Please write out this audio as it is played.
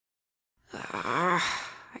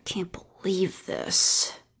can't believe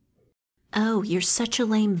this. Oh, you're such a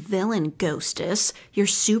lame villain, Ghostess. Your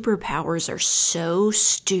superpowers are so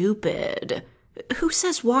stupid. Who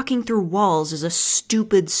says walking through walls is a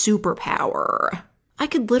stupid superpower? I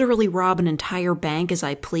could literally rob an entire bank as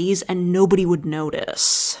I please and nobody would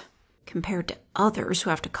notice. Compared to others who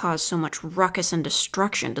have to cause so much ruckus and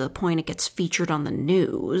destruction to the point it gets featured on the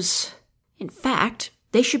news. In fact,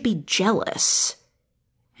 they should be jealous.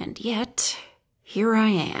 And yet, here I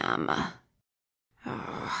am.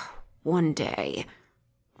 One day,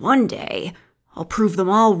 I'll prove them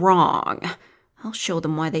all wrong. I'll show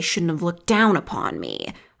them why they shouldn't have looked down upon me.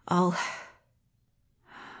 I'll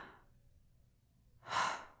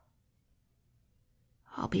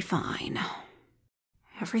be fine.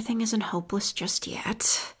 Everything isn't hopeless just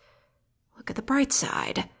yet. Look at the bright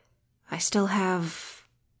side. I still have...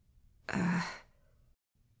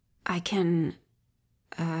 I can...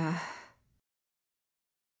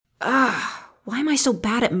 Why am I so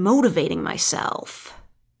bad at motivating myself?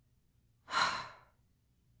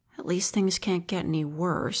 At least things can't get any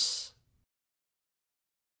worse.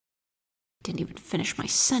 Didn't even finish my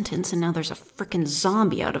sentence and now there's a frickin'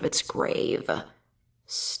 zombie out of its grave.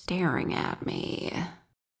 Staring at me.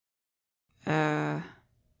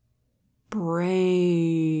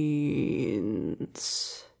 Brains.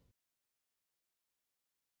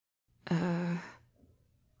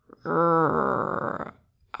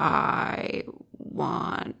 I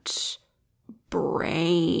want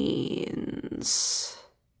brains.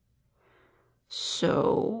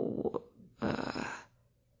 So,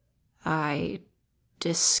 I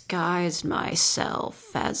disguised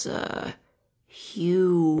myself as a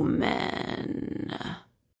human.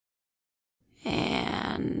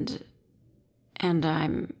 And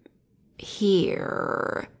I'm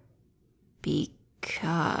here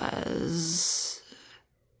because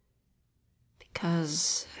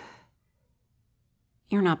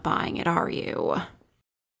you're not buying it, are you?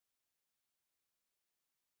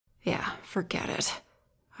 Yeah, forget it.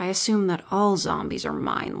 I assume that all zombies are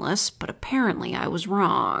mindless, but apparently I was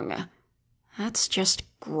wrong. That's just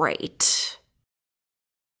great.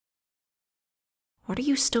 What are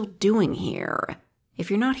you still doing here? If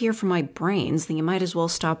you're not here for my brains, then you might as well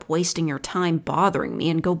stop wasting your time bothering me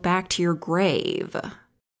and go back to your grave.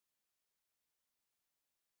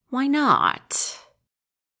 Why not?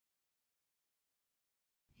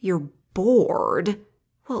 You're bored?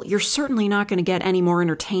 Well, you're certainly not going to get any more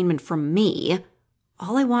entertainment from me.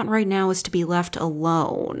 All I want right now is to be left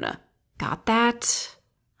alone. Got that?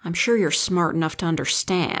 I'm sure you're smart enough to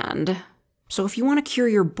understand. So if you want to cure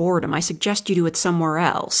your boredom, I suggest you do it somewhere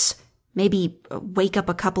else. Maybe wake up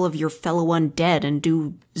a couple of your fellow undead and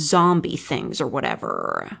do zombie things or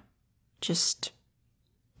whatever. Just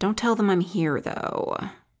don't tell them I'm here, though.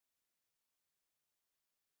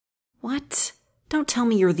 What? Don't tell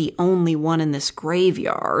me you're the only one in this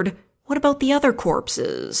graveyard. What about the other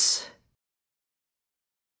corpses?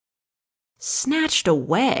 Snatched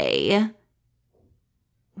away?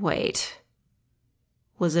 Wait.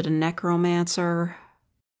 Was it a necromancer?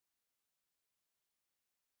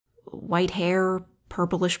 White hair,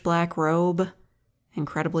 purplish black robe,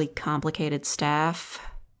 incredibly complicated staff.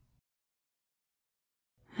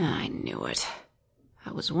 I knew it.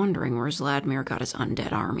 I was wondering where Zladimir got his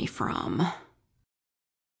undead army from.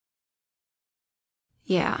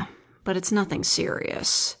 Yeah, but it's nothing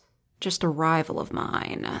serious. Just a rival of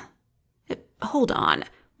mine. Hold on.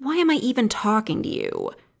 Why am I even talking to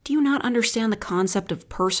you? Do you not understand the concept of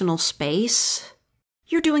personal space?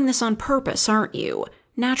 You're doing this on purpose, aren't you?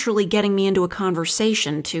 Naturally getting me into a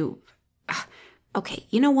conversation to... Okay,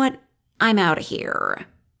 you know what? I'm out of here.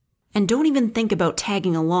 And don't even think about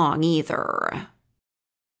tagging along either.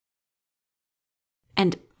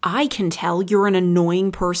 And I can tell you're an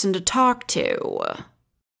annoying person to talk to.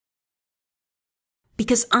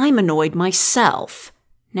 Because I'm annoyed myself.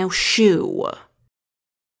 Now shoo.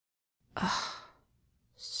 Ugh,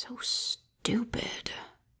 so stupid.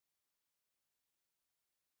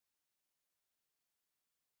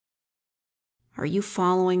 Are you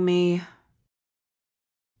following me?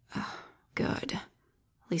 Good.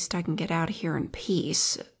 At least I can get out of here in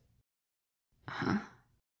peace. Huh?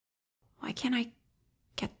 Why can't I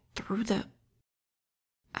get through the...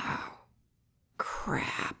 Oh,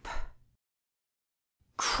 crap.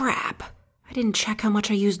 Crap! I didn't check how much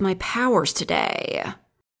I used my powers today.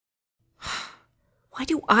 Why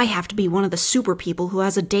do I have to be one of the super people who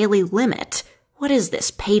has a daily limit? What is this,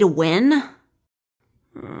 pay to win?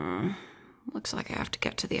 Looks like I have to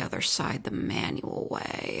get to the other side the manual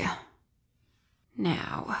way.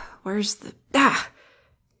 Now, where's the...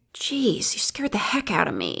 Jeez, you scared the heck out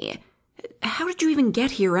of me. How did you even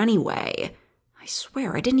get here anyway? I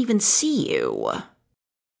swear I didn't even see you.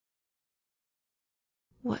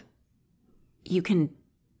 What? You can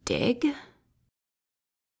dig?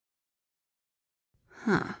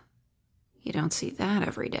 Huh. You don't see that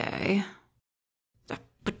every day.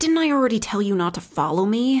 But didn't I already tell you not to follow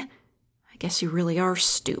me? I guess you really are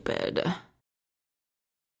stupid.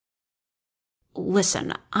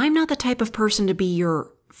 Listen, I'm not the type of person to be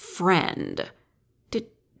your friend.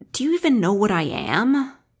 Do you even know what I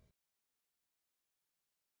am?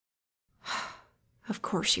 Of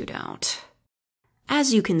course you don't.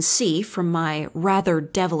 As you can see from my rather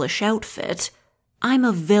devilish outfit, I'm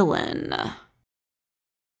a villain.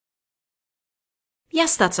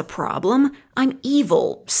 Yes, that's a problem. I'm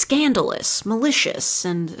evil, scandalous, malicious,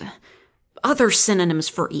 and other synonyms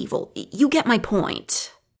for evil. You get my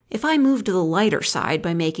point. If I move to the lighter side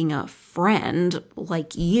by making a friend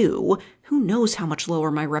like you, who knows how much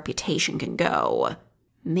lower my reputation can go?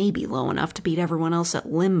 Maybe low enough to beat everyone else at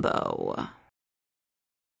limbo.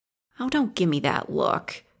 Oh, don't give me that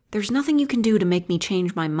look. There's nothing you can do to make me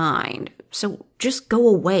change my mind, so just go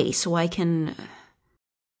away so I can...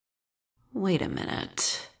 Wait a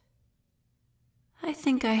minute. I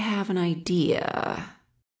think I have an idea.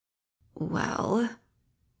 Well,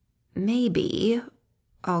 maybe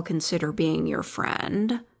I'll consider being your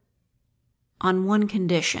friend on one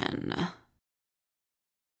condition.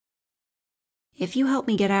 If you help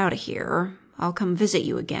me get out of here, I'll come visit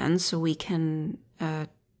you again so we can,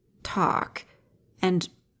 talk. And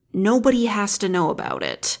nobody has to know about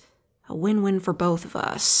it. A win-win for both of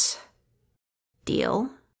us.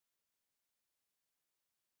 Deal?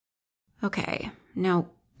 Okay, now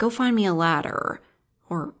go find me a ladder,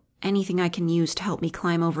 or anything I can use to help me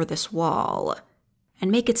climb over this wall.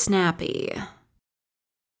 And make it snappy.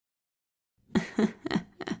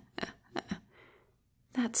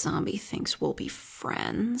 That zombie thinks we'll be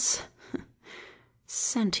friends.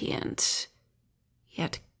 Sentient,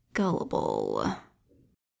 yet gullible.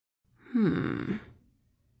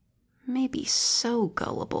 Maybe so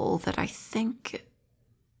gullible that I think...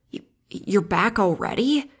 You're back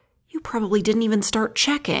already? You probably didn't even start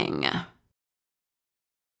checking.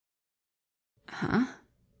 Huh?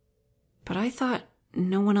 But I thought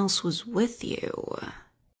no one else was with you.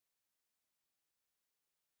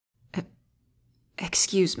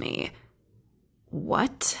 Excuse me.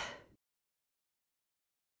 What?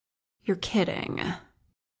 You're kidding.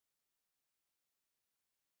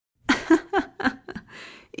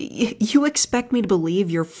 You expect me to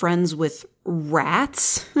believe you're friends with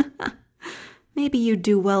rats? Maybe you'd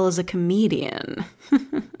do well as a comedian.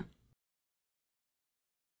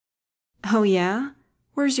 Oh yeah?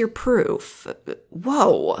 Where's your proof?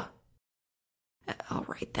 Whoa! All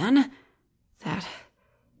right then.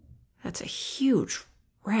 That's a huge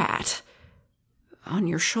rat on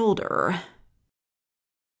your shoulder.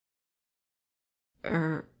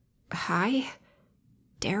 Hi?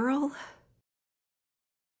 Daryl?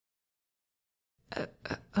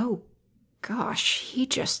 Oh gosh, he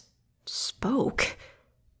just spoke.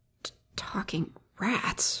 Talking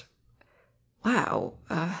rats. Wow,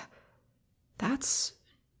 that's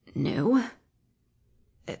new.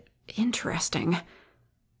 Interesting.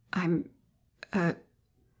 I'm,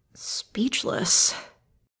 speechless.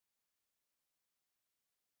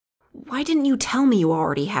 Why didn't you tell me you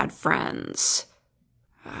already had friends?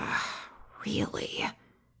 Really? I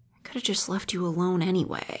could have just left you alone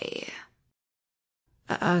anyway.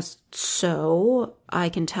 So I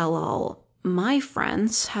can tell all my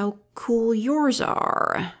friends how cool yours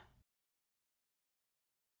are.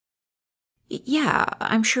 Yeah,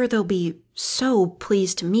 I'm sure they'll be so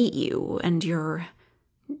pleased to meet you and your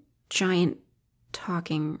giant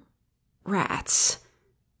talking rats.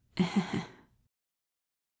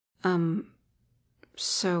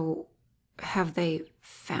 So have they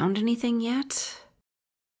found anything yet?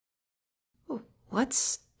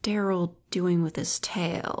 What's Daryl doing with his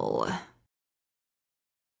tail?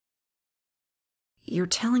 You're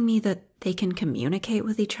telling me that they can communicate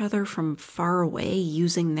with each other from far away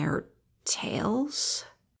using their tails?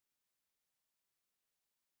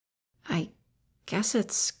 I guess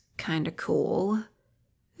it's kinda cool.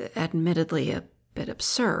 Admittedly a bit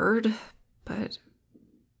absurd, but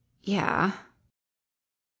yeah.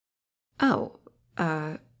 Oh,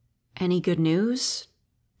 any good news,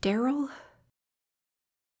 Daryl?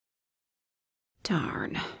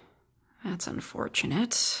 Darn, that's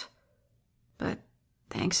unfortunate. But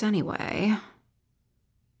thanks anyway.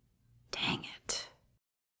 Dang it.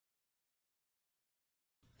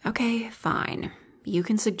 Okay, fine. You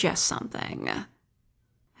can suggest something.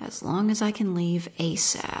 As long as I can leave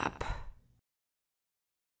ASAP.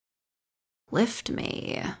 Lift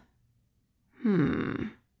me.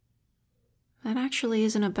 That actually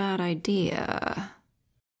isn't a bad idea.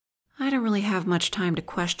 I don't really have much time to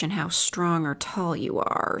question how strong or tall you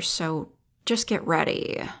are, so just get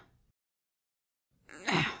ready.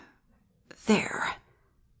 There.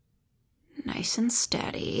 Nice and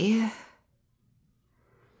steady.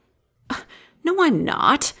 No, I'm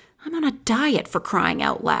not. I'm on a diet, for crying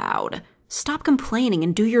out loud. Stop complaining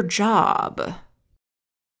and do your job.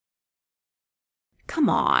 Come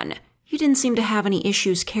on. You didn't seem to have any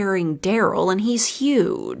issues carrying Daryl, and he's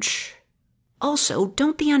huge. Also,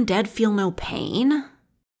 don't the undead feel no pain?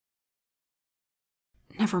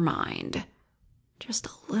 Never mind. Just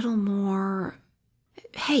a little more...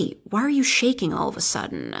 Hey, why are you shaking all of a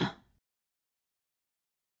sudden?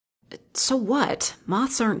 So what?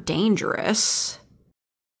 Moths aren't dangerous.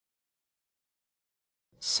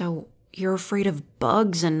 So you're afraid of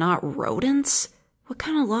bugs and not rodents? What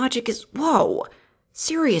kind of logic is... Whoa!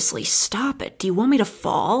 Seriously, stop it. Do you want me to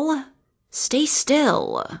fall? Stay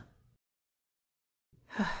still.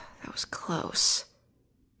 That was close.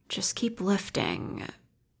 Just keep lifting.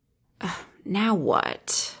 Now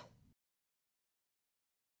what?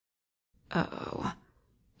 Uh-oh.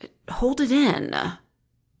 Hold it in.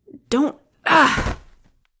 Don't...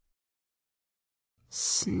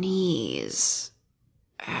 Sneeze.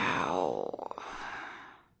 Ow.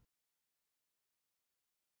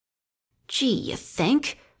 Gee, you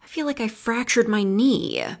think? I feel like I fractured my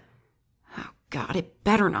knee. Oh, God, it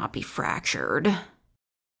better not be fractured.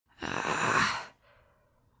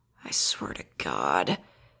 I swear to God,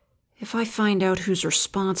 if I find out who's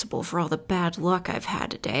responsible for all the bad luck I've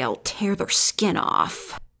had today, I'll tear their skin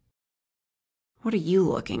off. What are you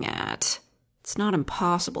looking at? It's not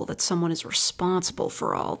impossible that someone is responsible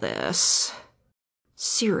for all this.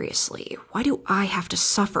 Seriously, why do I have to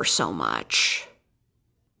suffer so much?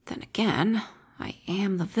 Then again, I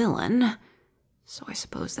am the villain, so I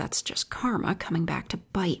suppose that's just karma coming back to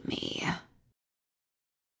bite me.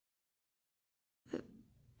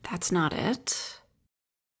 That's not it.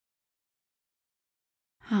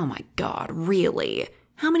 Oh my God, really?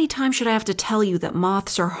 How many times should I have to tell you that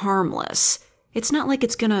moths are harmless? It's not like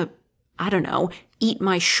it's gonna, I don't know, eat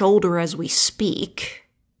my shoulder as we speak.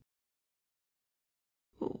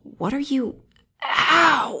 What are you...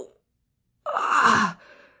 Ow!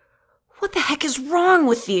 What the heck is wrong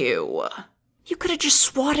with you? You could have just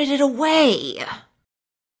swatted it away.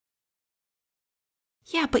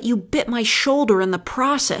 Yeah, but you bit my shoulder in the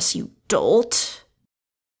process, you dolt.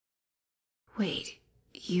 Wait,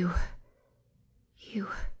 you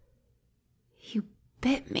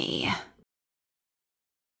bit me.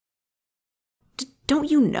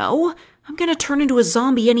 Don't you know? I'm gonna turn into a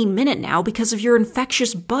zombie any minute now because of your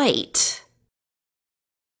infectious bite.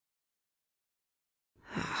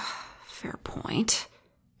 Fair point,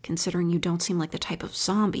 considering you don't seem like the type of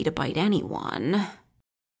zombie to bite anyone.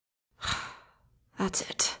 That's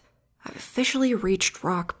it. I've officially reached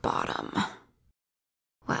rock bottom.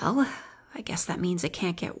 Well, I guess that means it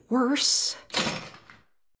can't get worse.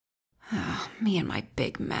 Me and my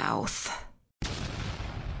big mouth.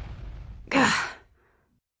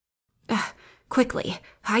 Quickly,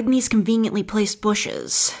 hide in these conveniently placed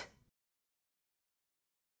bushes.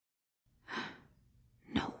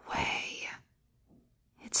 No way.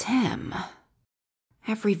 It's him.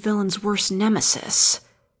 Every villain's worst nemesis.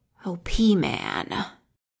 OP Man.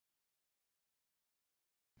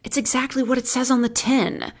 It's exactly what it says on the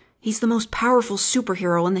tin. He's the most powerful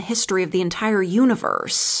superhero in the history of the entire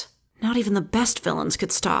universe. Not even the best villains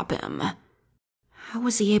could stop him. How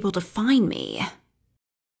was he able to find me?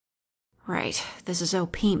 Right, this is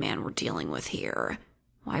OP Man we're dealing with here.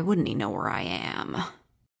 Why wouldn't he know where I am?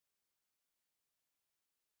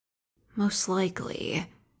 Most likely.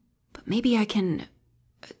 But maybe I can...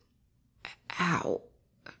 Ow.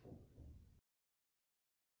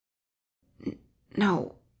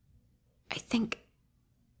 No. I think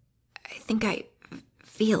I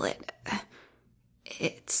feel it.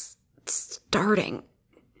 It's starting.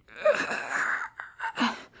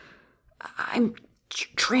 I'm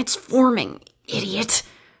transforming, idiot.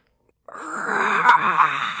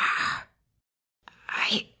 I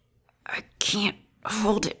can't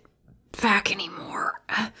hold it back anymore.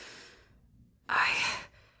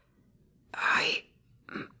 I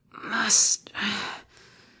must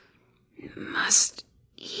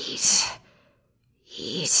eat,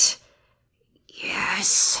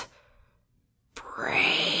 yes,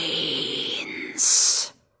 brains.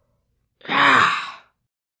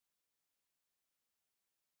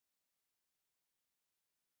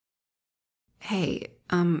 Hey,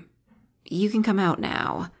 you can come out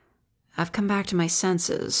now. I've come back to my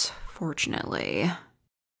senses, unfortunately.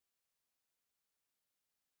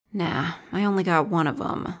 Nah, I only got one of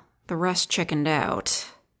them. The rest chickened out.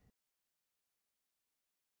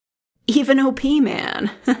 Even OP Man!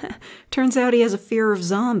 Turns out he has a fear of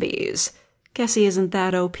zombies. Guess he isn't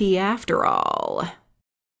that OP after all.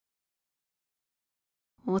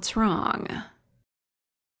 What's wrong?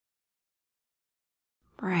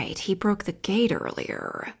 Right, he broke the gate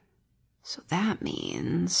earlier. So that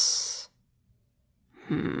means...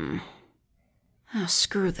 Oh,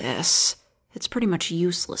 screw this. It's pretty much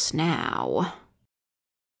useless now.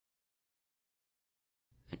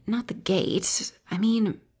 Not the gate. I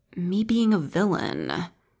mean, me being a villain.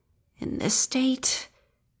 In this state?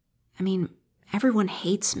 I mean, everyone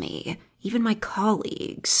hates me, even my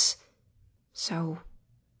colleagues. So,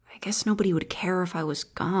 I guess nobody would care if I was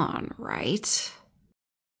gone, right?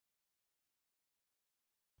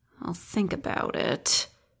 I'll think about it.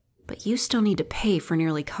 But you still need to pay for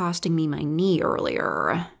nearly costing me my knee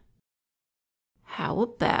earlier. How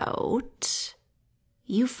about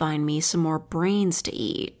you find me some more brains to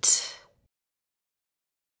eat?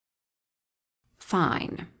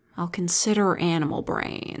 Fine, I'll consider animal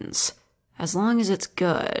brains, as long as it's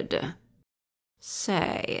good.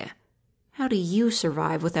 Say, how do you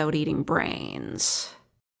survive without eating brains?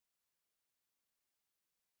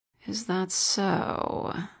 Is that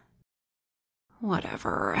so?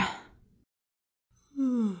 Whatever.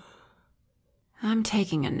 I'm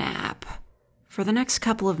taking a nap. For the next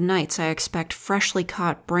couple of nights, I expect freshly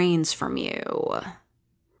caught brains from you.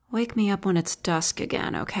 Wake me up when it's dusk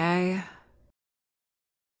again, okay?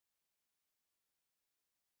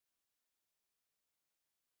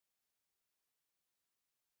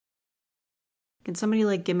 Can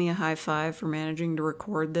somebody, give me a high five for managing to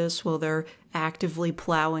record this while they're actively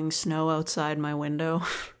plowing snow outside my window?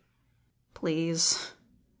 Please.